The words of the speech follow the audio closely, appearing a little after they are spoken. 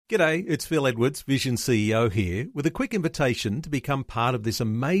G'day, it's Phil Edwards, Vision CEO here, with a quick invitation to become part of this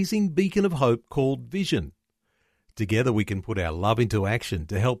amazing beacon of hope called Vision. Together we can put our love into action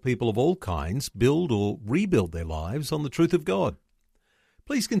to help people of all kinds build or rebuild their lives on the truth of God.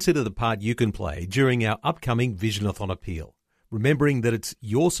 Please consider the part you can play during our upcoming Visionathon appeal, remembering that it's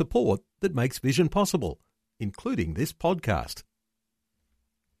your support that makes Vision possible, including this podcast.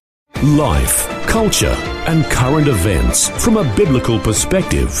 Life, culture, and current events from a biblical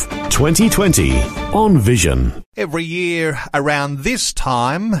perspective. 2020 on Vision. Every year around this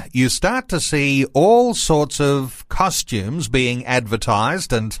time, you start to see all sorts of costumes being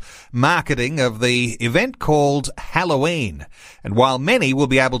advertised and marketing of the event called Halloween. And while many will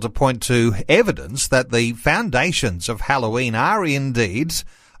be able to point to evidence that the foundations of Halloween are indeed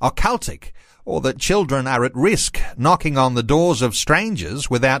occultic, or that children are at risk knocking on the doors of strangers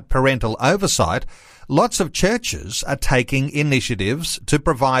without parental oversight, lots of churches are taking initiatives to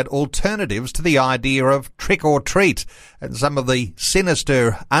provide alternatives to the idea of trick or treat and some of the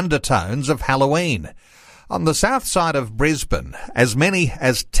sinister undertones of Halloween. On the south side of Brisbane, as many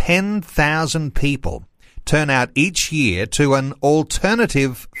as 10,000 people turn out each year to an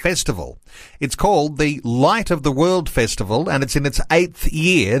alternative festival. It's called the Light of the World Festival, and it's in its 8th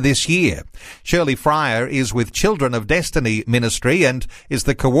year this year. Shirley Fryer is with Children of Destiny Ministry and is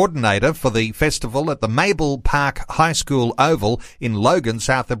the coordinator for the festival at the Mabel Park High School Oval in Logan,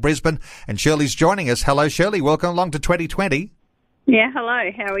 south of Brisbane. And Shirley's joining us. Hello, Shirley. Welcome along to 2020. Yeah,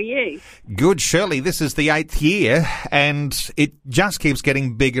 hello. How are you? Good, Shirley. This is the 8th year, and it just keeps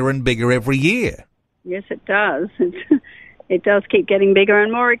getting bigger and bigger every year. Yes, it does. It does keep getting bigger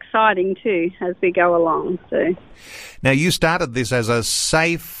and more exciting too as we go along. So, now you started this as a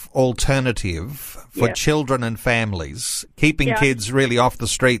safe alternative for children and families, keeping kids really off the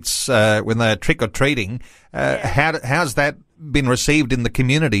streets when they're trick or treating. How's that been received in the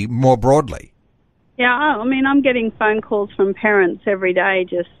community more broadly? Yeah, I mean, I'm getting phone calls from parents every day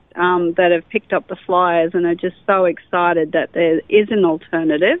just that have picked up the flyers and are just so excited that there is an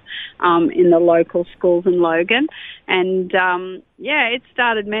alternative in the local schools in Logan. And, it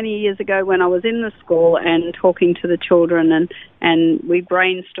started many years ago when I was in the school and talking to the children, and we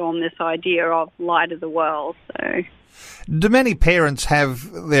brainstormed this idea of Light of the World. So, do many parents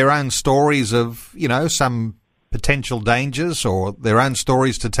have their own stories of, some potential dangers or their own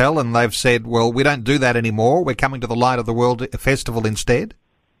stories to tell, and they've said, well, we don't do that anymore, we're coming to the Light of the World Festival instead?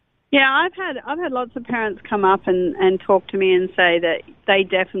 Yeah, I've had lots of parents come up and talk to me and say that they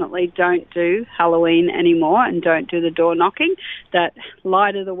definitely don't do Halloween anymore and don't do the door knocking, that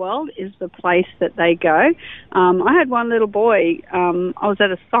Light of the World is the place that they go. I had one little boy, I was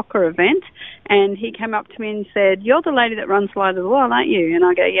at a soccer event, and he came up to me and said, "You're the lady that runs Light of the World, aren't you?" And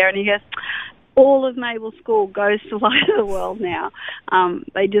I go, "Yeah," and he goes, all of Mabel School goes to Light of the World now.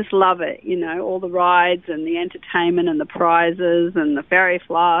 They just love it, all the rides and the entertainment and the prizes and the fairy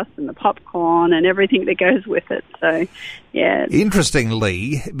floss and the popcorn and everything that goes with it. So, yeah.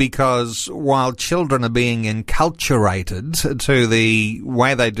 Interestingly, because while children are being enculturated to the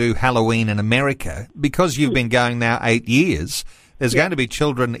way they do Halloween in America, because you've been going now 8 years, there's going to be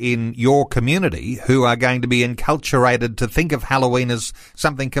children in your community who are going to be enculturated to think of Halloween as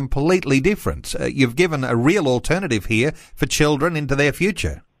something completely different. You've given a real alternative here for children into their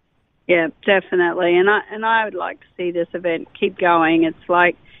future. Yeah, definitely. And I would like to see this event keep going. It's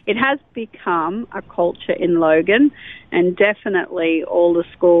like it has become a culture in Logan, and definitely all the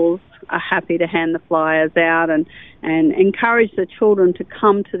schools are happy to hand the flyers out and encourage the children to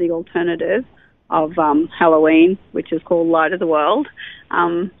come to the alternative of Halloween, which is called Light of the World.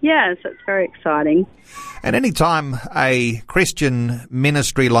 So it's very exciting. And any time a Christian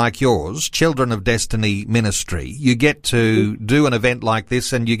ministry like yours, Children of Destiny Ministry, you get to do an event like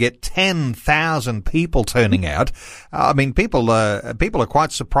this and you get 10,000 people turning out, I mean, people are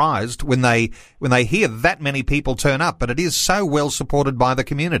quite surprised when they hear that many people turn up, but it is so well supported by the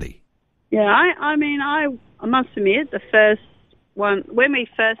community. Yeah, I must admit, when we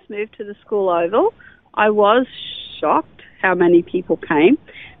first moved to the school oval, I was shocked how many people came.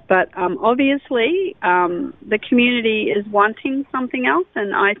 But obviously, the community is wanting something else,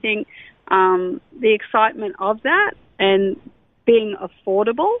 and I think the excitement of that and being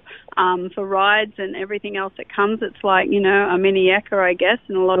affordable for rides and everything else that comes, it's like, a mini Ekka, I guess,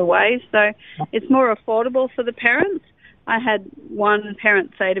 in a lot of ways. So it's more affordable for the parents. I had one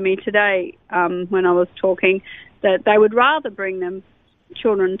parent say to me today when I was talking that they would rather bring them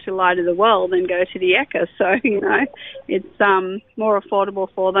children to Light of the World than go to the Ekka. So, it's more affordable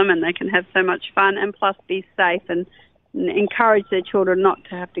for them, and they can have so much fun and plus be safe and encourage their children not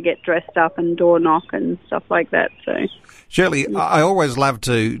to have to get dressed up and door knock and stuff like that. So, Shirley, I always love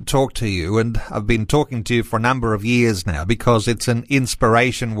to talk to you, and I've been talking to you for a number of years now because it's an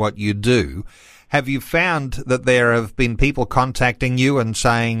inspiration what you do. Have you found that there have been people contacting you and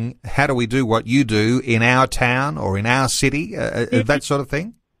saying, how do we do what you do in our town or in our city, that sort of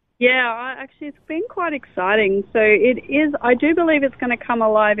thing? Yeah, actually, it's been quite exciting. So it is. I do believe it's going to come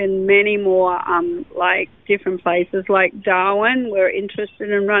alive in many more, like different places, like Darwin. We're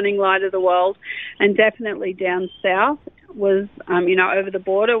interested in running Light of the World, and definitely down south was, over the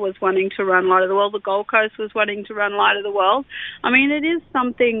border was wanting to run Light of the World. The Gold Coast was wanting to run Light of the World. I mean, it is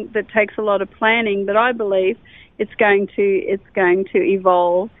something that takes a lot of planning, but I believe it's going to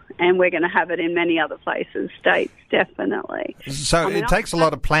evolve. And we're going to have it in many other places, states, definitely. So it takes a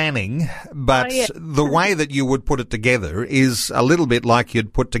lot of planning, but the way that you would put it together is a little bit like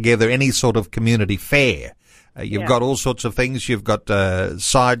you'd put together any sort of community fair. You've got all sorts of things. You've got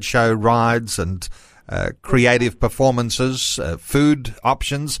sideshow rides and creative performances, food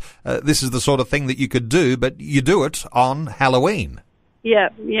options. This is the sort of thing that you could do, but you do it on Halloween. Yeah.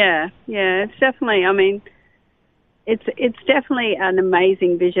 It's definitely, It's definitely an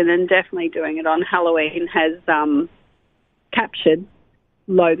amazing vision, and definitely doing it on Halloween has captured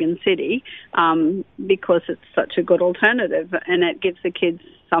Logan City because it's such a good alternative, and it gives the kids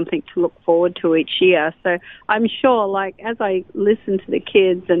something to look forward to each year. So I'm sure, like, as I listen to the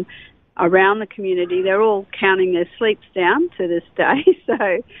kids and around the community, they're all counting their sleeps down to this day.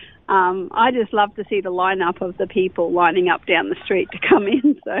 So I just love to see the lineup of the people lining up down the street to come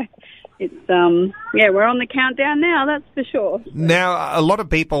in. So it's, we're on the countdown now, that's for sure. So. Now, a lot of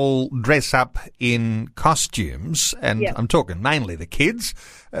people dress up in costumes, and I'm talking mainly the kids,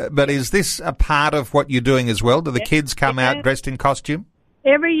 but is this a part of what you're doing as well? Do the kids come out dressed in costume?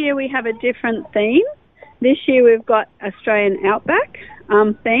 Every year we have a different theme. This year we've got Australian Outback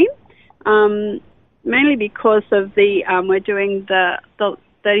theme, mainly because of we're doing the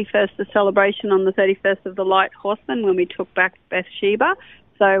 31st, the celebration on the 31st of the Light Horseman when we took back Bathsheba.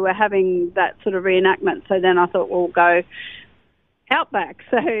 So we're having that sort of reenactment. So then I thought we'll go Outback.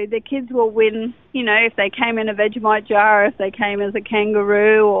 So the kids will win, if they came in a Vegemite jar, if they came as a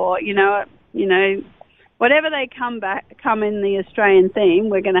kangaroo, or, whatever they come in the Australian theme,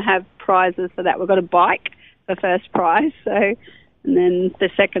 we're going to have prizes for that. We've got a bike, the first prize, and then the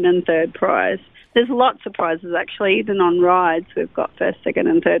second and third prize. There's lots of prizes, actually, even on rides. We've got first, second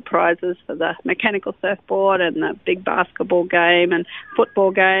and third prizes for the mechanical surfboard and the big basketball game and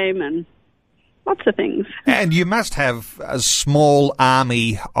football game and lots of things. And you must have a small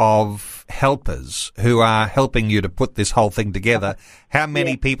army of helpers who are helping you to put this whole thing together. How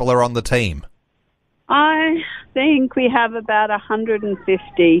many people are on the team? I think we have about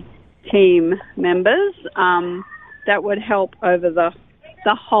 150 team members that would help over the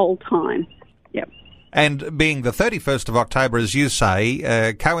whole time. Yep. And being the 31st of October, as you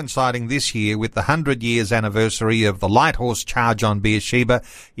say, coinciding this year with the 100 years anniversary of the Light Horse Charge on Beersheba,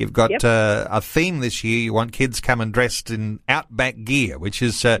 you've got a theme this year. You want kids coming dressed in Outback gear, which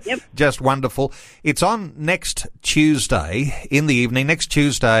is just wonderful. It's on next Tuesday in the evening. Next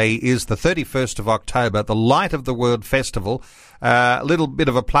Tuesday is the 31st of October, the Light of the World Festival. A little bit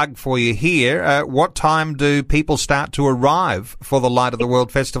of a plug for you here. What time do people start to arrive for the Light of the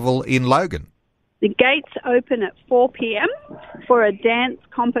World Festival in Logan? The gates open at 4 p.m. for a dance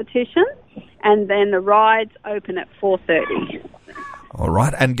competition, and then the rides open at 4:30. All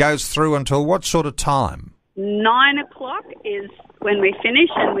right, and goes through until what sort of time? 9 o'clock is when we finish,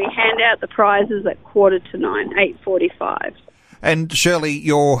 and we hand out the prizes at 8:45, 8:45. And Shirley,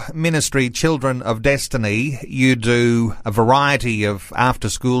 your ministry, Children of Destiny, you do a variety of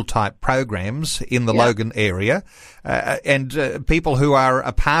after-school type programs in the Logan area. And people who are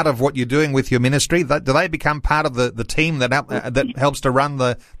a part of what you're doing with your ministry, do they become part of the team that helps to run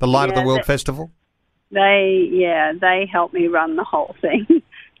the Light of the World Festival? They help me run the whole thing.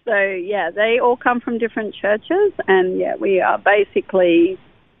 So, they all come from different churches, and, we are basically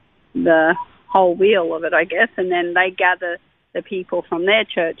the whole wheel of it, I guess, and then they gather the people from their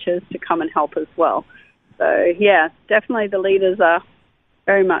churches to come and help as well. So, definitely the leaders are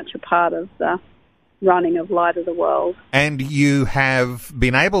very much a part of the running of Light of the World. And you have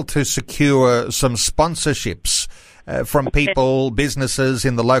been able to secure some sponsorships from people, businesses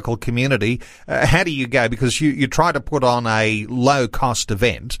in the local community. How do you go? Because you try to put on a low-cost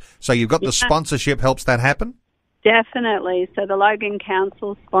event, so you've got the sponsorship helps that happen? Definitely. So the Logan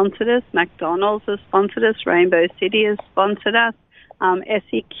Council sponsored us, McDonald's has sponsored us, Rainbow City has sponsored us,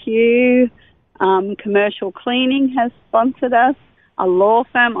 SEQ, Commercial Cleaning has sponsored us. a law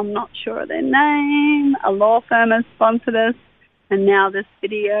firm, I'm not sure of their name, a law firm has sponsored us, and now this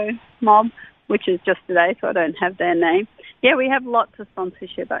video mob, which is just today, so I don't have their name. Yeah, we have lots of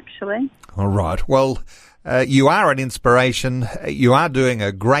sponsorship, actually. All right. Well, you are an inspiration. You are doing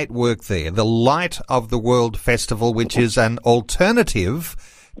a great work there. The Light of the World Festival, which is an alternative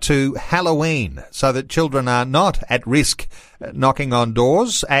to Halloween, so that children are not at risk knocking on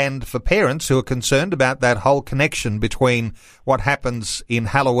doors, and for parents who are concerned about that whole connection between what happens in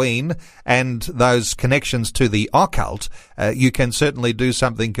Halloween and those connections to the occult, you can certainly do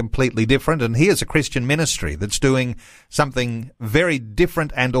something completely different. And here's a Christian ministry that's doing something very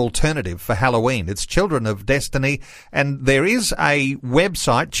different and alternative for Halloween. It's Children of Destiny, and there is a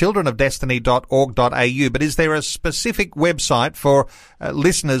website, childrenofdestiny.org.au, but is there a specific website for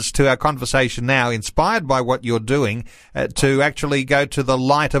listeners to our conversation now, inspired by what you're doing, to actually go to the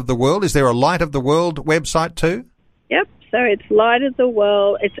Light of the World? Is there a Light of the World website too? Yep, so it's Light of the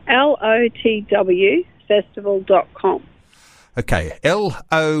World. It's LOTWfestival.com. Okay,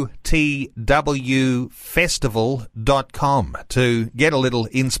 LOTWfestival.com, to get a little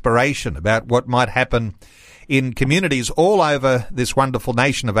inspiration about what might happen in communities all over this wonderful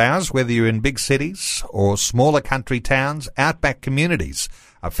nation of ours, whether you're in big cities or smaller country towns, outback communities.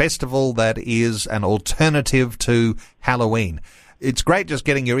 A festival that is an alternative to Halloween. It's great just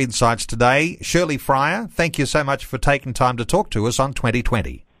getting your insights today. Shirley Fryer, thank you so much for taking time to talk to us on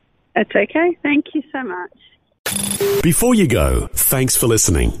 2020. That's okay. Thank you so much. Before you go, thanks for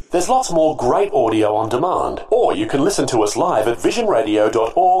listening. There's lots more great audio on demand, or you can listen to us live at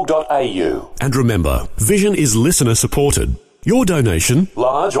visionradio.org.au. And remember, Vision is listener supported. Your donation,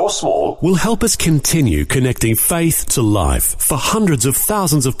 large or small, will help us continue connecting faith to life for hundreds of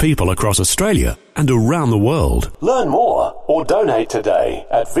thousands of people across Australia and around the world. Learn more or donate today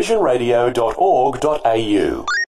at visionradio.org.au.